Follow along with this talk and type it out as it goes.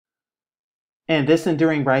And this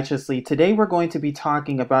Enduring Righteously, today we're going to be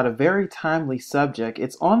talking about a very timely subject.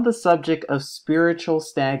 It's on the subject of spiritual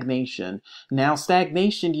stagnation. Now,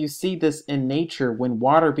 stagnation, you see this in nature when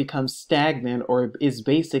water becomes stagnant or is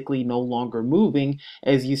basically no longer moving,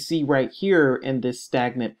 as you see right here in this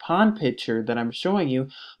stagnant pond picture that I'm showing you.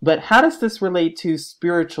 But how does this relate to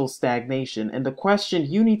spiritual stagnation? And the question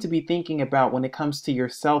you need to be thinking about when it comes to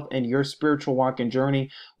yourself and your spiritual walk and journey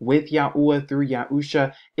with Yahuwah through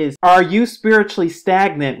Yahusha is, are you spiritually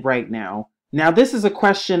stagnant right now? Now, this is a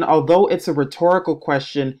question, although it's a rhetorical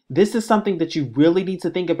question, this is something that you really need to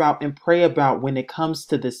think about and pray about when it comes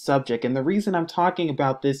to this subject. And the reason I'm talking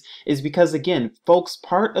about this is because, again, folks,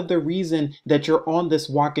 part of the reason that you're on this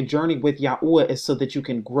walk and journey with Yahuwah is so that you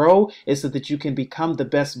can grow, is so that you can become the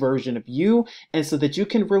best version of you, and so that you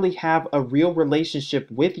can really have a real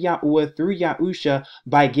relationship with Yahuwah through Yahusha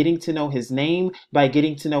by getting to know his name, by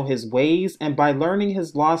getting to know his ways, and by learning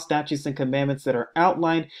his laws, statutes, and commandments that are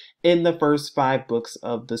outlined in the first 5 books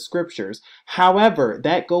of the scriptures. However,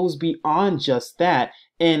 that goes beyond just that.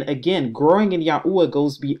 And again, growing in Yahuwah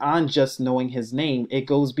goes beyond just knowing his name. It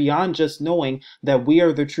goes beyond just knowing that we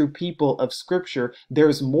are the true people of scripture.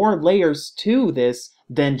 There's more layers to this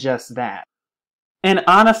than just that. And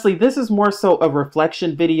honestly, this is more so a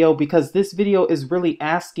reflection video because this video is really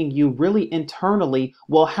asking you really internally,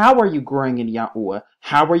 well, how are you growing in Yahuwah?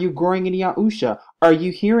 How are you growing in Yahusha? Are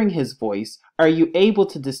you hearing his voice? Are you able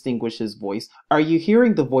to distinguish his voice? Are you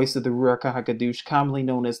hearing the voice of the Ruach HaKadosh, commonly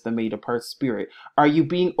known as the made apart spirit? Are you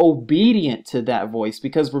being obedient to that voice?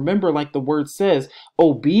 Because remember, like the word says,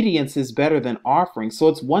 obedience is better than offering. So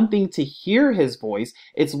it's one thing to hear his voice.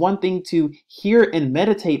 It's one thing to hear and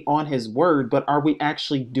meditate on his word, but are we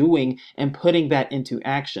actually doing and putting that into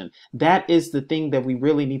action? That is the thing that we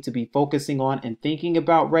really need to be focusing on and thinking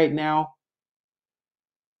about right now.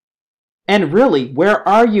 And really, where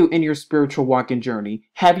are you in your spiritual walk and journey?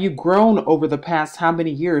 Have you grown over the past how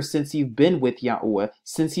many years since you've been with Yahuwah,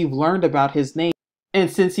 since you've learned about his name? And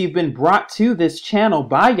since you've been brought to this channel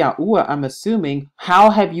by Yahuwah, I'm assuming,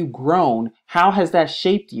 how have you grown? How has that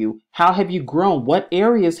shaped you? How have you grown? What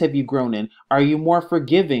areas have you grown in? Are you more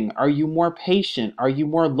forgiving? Are you more patient? Are you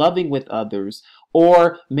more loving with others?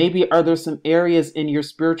 Or maybe are there some areas in your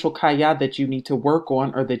spiritual kaya that you need to work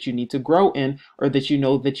on, or that you need to grow in, or that you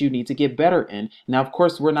know that you need to get better in? Now, of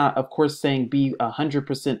course, we're not, of course, saying be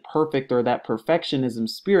 100% perfect or that perfectionism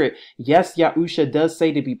spirit. Yes, Yahusha does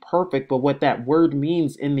say to be perfect, but what that word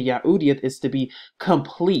means in the Yahudiyyat is to be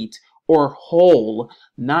complete or whole,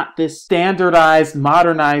 not this standardized,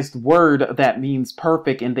 modernized word that means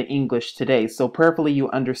perfect in the English today. So prayerfully you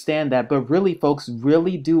understand that. But really, folks,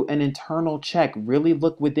 really do an internal check. Really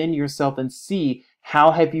look within yourself and see,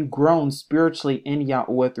 how have you grown spiritually in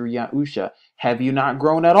Yahuwah through Yahusha? Have you not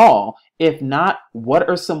grown at all? If not, what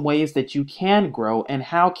are some ways that you can grow, and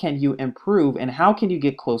how can you improve, and how can you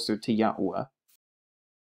get closer to Yahuwah?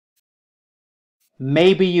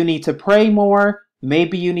 Maybe you need to pray more.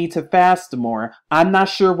 Maybe you need to fast more. I'm not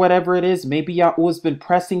sure, whatever it is. Maybe Yahuwah's been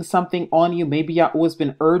pressing something on you. Maybe Yahuwah's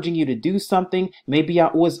been urging you to do something. Maybe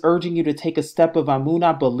Yahuwah's urging you to take a step of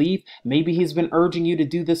amunah, belief. Maybe he's been urging you to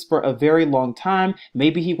do this for a very long time.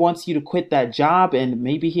 Maybe he wants you to quit that job, and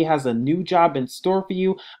maybe he has a new job in store for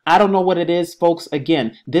you. I don't know what it is, folks.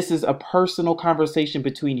 Again, this is a personal conversation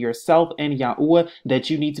between yourself and Yahuwah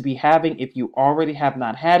that you need to be having if you already have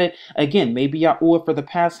not had it. Again, maybe Yahuwah for the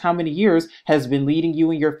past how many years has been leading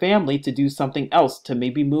you and your family to do something else, to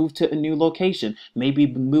maybe move to a new location, maybe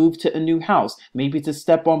move to a new house, maybe to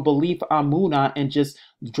step on belief amunah and just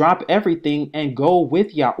drop everything and go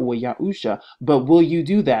with Yahuwah Yahusha. But will you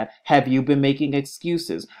do that? Have you been making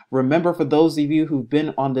excuses? Remember, for those of you who've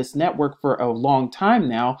been on this network for a long time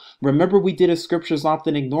now, remember we did a Scriptures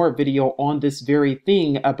Often Ignored video on this very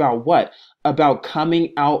thing about what? About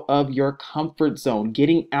coming out of your comfort zone,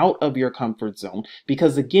 getting out of your comfort zone.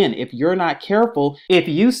 Because again, if you're not careful, if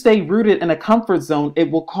you stay rooted in a comfort zone,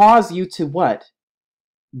 it will cause you to what?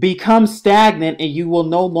 Become stagnant, and you will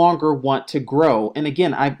no longer want to grow. And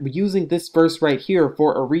again, I'm using this verse right here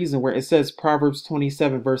for a reason, where it says, Proverbs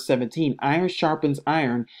 27 verse 17, iron sharpens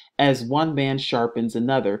iron as one man sharpens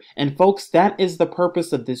another. And folks, that is the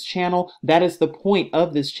purpose of this channel. That is the point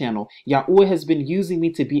of this channel. Yahuwah has been using me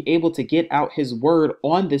to be able to get out his word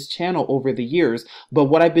on this channel over the years. But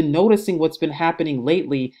what I've been noticing, what's been happening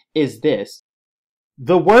lately, is this.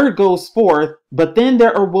 The word goes forth, but then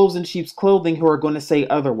there are wolves in sheep's clothing who are going to say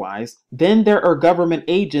otherwise. Then there are government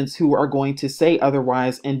agents who are going to say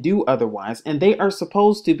otherwise and do otherwise. And they are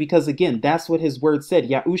supposed to, because again, that's what his word said.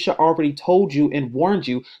 Yahusha already told you and warned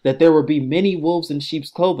you that there will be many wolves in sheep's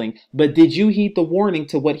clothing. But did you heed the warning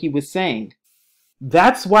to what he was saying?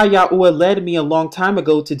 That's why YAHUAH led me a long time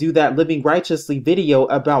ago to do that Living Righteously video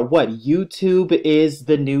about what YouTube is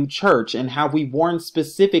the new church, and how we warn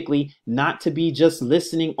specifically not to be just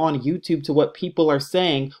listening on YouTube to what people are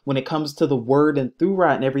saying when it comes to the word and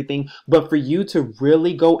Thurah and everything, but for you to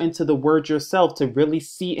really go into the word yourself, to really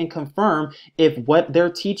see and confirm if what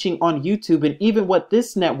they're teaching on YouTube and even what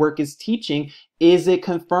this network is teaching, is it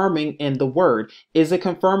confirming in the word? Is it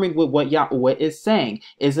confirming with what YAHUAH is saying?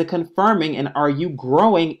 Is it confirming, and are you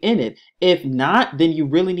growing in it? If not, then you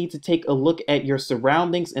really need to take a look at your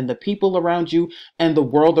surroundings and the people around you and the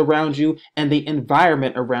world around you and the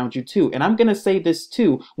environment around you too. And I'm going to say this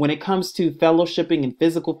too, when it comes to fellowshipping and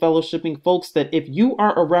physical fellowshipping, folks, that if you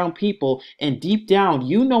are around people and deep down,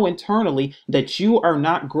 you know internally that you are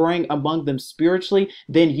not growing among them spiritually,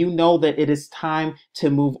 then you know that it is time to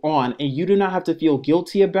move on. And you do not have to feel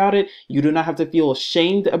guilty about it. You do not have to feel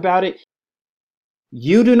ashamed about it.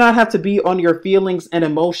 You do not have to be on your feelings and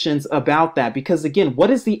emotions about that, because again, what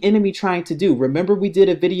is the enemy trying to do? Remember, we did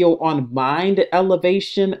a video on mind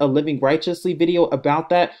elevation, a Living Righteously video about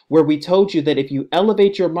that, where we told you that if you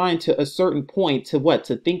elevate your mind to a certain point, to what?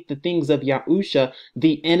 To think the things of Yahusha,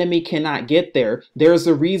 the enemy cannot get there. There's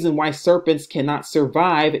a reason why serpents cannot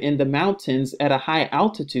survive in the mountains at a high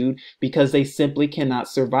altitude, because they simply cannot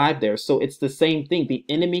survive there. So it's the same thing. The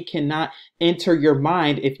enemy cannot enter your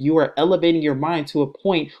mind if you are elevating your mind to a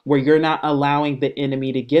point where you're not allowing the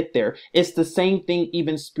enemy to get there. It's the same thing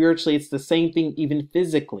even spiritually. It's the same thing even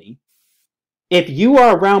physically. If you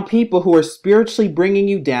are around people who are spiritually bringing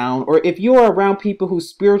you down, or if you are around people who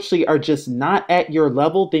spiritually are just not at your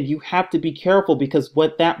level, then you have to be careful, because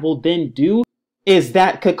what that will then do is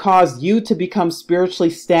that could cause you to become spiritually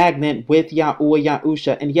stagnant with YAHUAH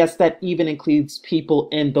Yahusha. And yes, that even includes people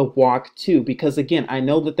in the walk too, because again, I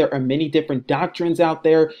know that there are many different doctrines out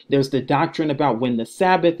there. There's the doctrine about when the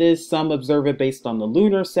Sabbath is. Some observe it based on the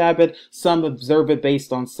lunar Sabbath. Some observe it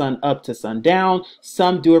based on sun up to sundown.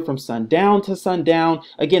 Some do it from sundown to sundown.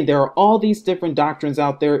 Again, there are all these different doctrines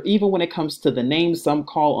out there. Even when it comes to the name, some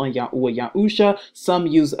call on YAHUAH Yahusha. Some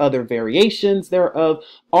use other variations thereof.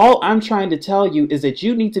 All I'm trying to tell you is that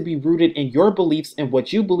you need to be rooted in your beliefs and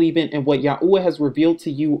what you believe in and what YAHUAH has revealed to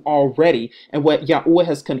you already and what YAHUAH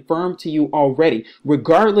has confirmed to you already,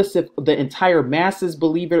 regardless if the entire masses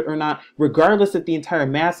believe it or not, regardless if the entire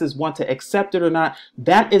masses want to accept it or not.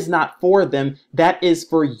 That is not for them. That is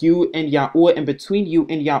for you and YAHUAH, and between you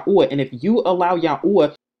and YAHUAH. And if you allow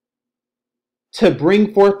YAHUAH to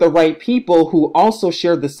bring forth the right people who also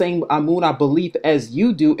share the same Amunah belief as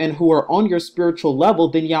you do and who are on your spiritual level,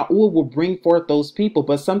 then YAHUAH will bring forth those people.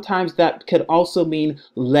 But sometimes that could also mean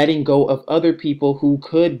letting go of other people who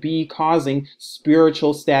could be causing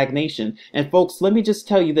spiritual stagnation. And folks, let me just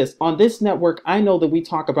tell you this. On this network, I know that we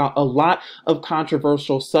talk about a lot of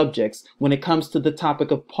controversial subjects when it comes to the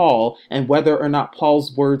topic of Paul and whether or not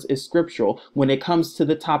Paul's words is scriptural, when it comes to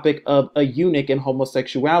the topic of a eunuch and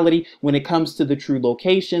homosexuality, when it comes to the true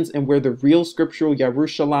locations and where the real scriptural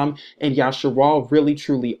Jerusalem and Yasharal really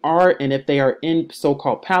truly are, and if they are in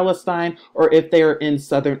so-called Palestine or if they are in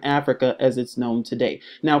Southern Africa as it's known today.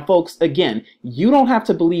 Now, folks, again, you don't have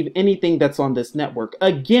to believe anything that's on this network.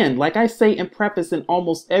 Again, like I say in preface in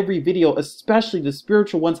almost every video, especially the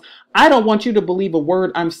spiritual ones, I don't want you to believe a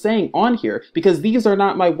word I'm saying on here, because these are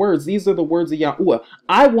not my words. These are the words of YAHUAH.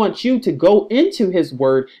 I want you to go into his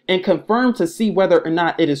word and confirm to see whether or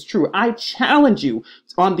not it is true. I challenge you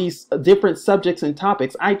on these different subjects and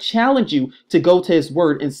topics. I challenge you to go to his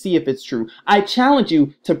word and see if it's true. I challenge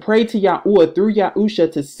you to pray to YAHUAH through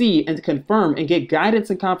Yahusha to see and to confirm and get guidance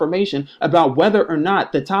and confirmation about whether or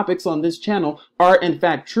not the topics on this channel are in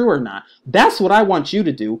fact true or not. That's what I want you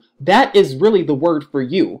to do. That is really the word for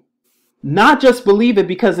you. Not just believe it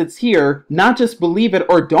because it's here, not just believe it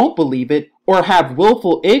or don't believe it, or have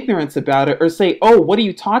willful ignorance about it, or say, oh, what are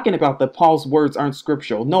you talking about that Paul's words aren't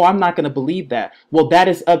scriptural? No, I'm not going to believe that. Well, that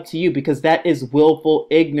is up to you, because that is willful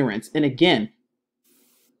ignorance. And again,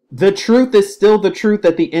 the truth is still the truth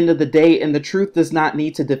at the end of the day, and the truth does not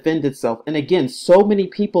need to defend itself. And again, so many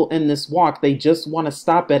people in this walk, they just want to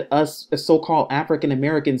stop at us so-called African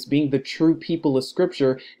Americans being the true people of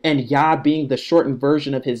scripture and Yah being the shortened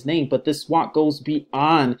version of his name. But this walk goes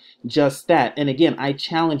beyond just that. And again, I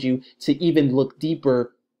challenge you to even look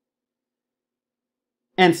deeper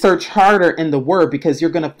and search harder in the word, because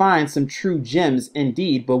you're going to find some true gems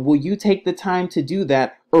indeed. But will you take the time to do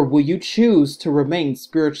that, or will you choose to remain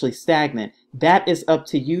spiritually stagnant? That is up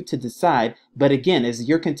to you to decide. But again, as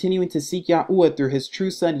you're continuing to seek YAHUAH through his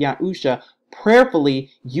true son Yahusha,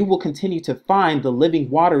 prayerfully, you will continue to find the living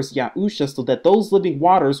waters Yahusha, so that those living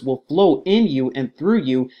waters will flow in you and through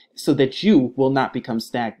you, so that you will not become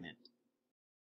stagnant.